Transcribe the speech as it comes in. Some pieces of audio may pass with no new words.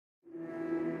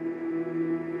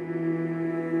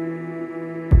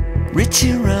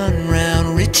Richie run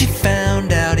round, Richie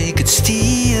found out he could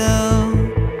steal.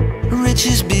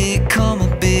 Richie's become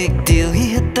a big deal.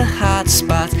 He hit the hot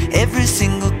spots, every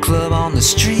single club on the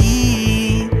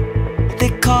street.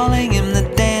 They're calling him the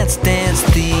Dance Dance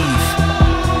Thief.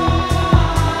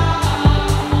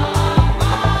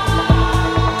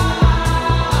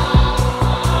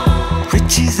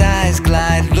 Richie's eyes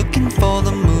glide, looking for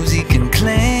the moves he can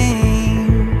claim.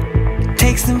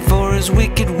 Takes them for his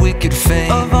wicked, wicked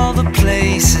fame. Of all the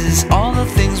places, all the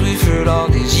things we've heard all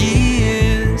these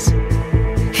years,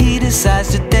 he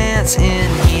decides to dance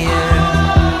in here.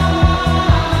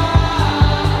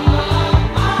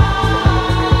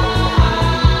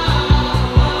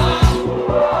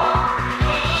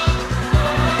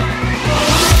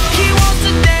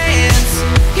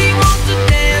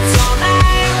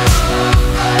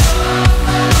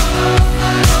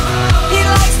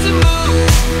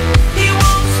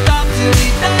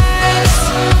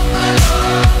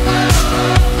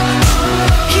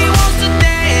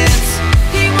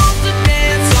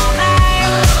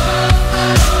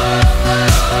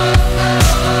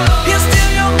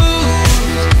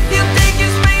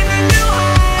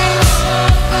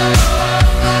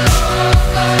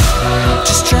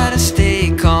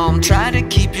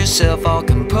 Yourself all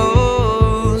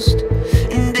composed,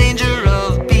 in danger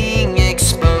of being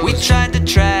exposed. We tried to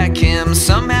track him,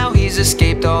 somehow he's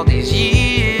escaped all these years.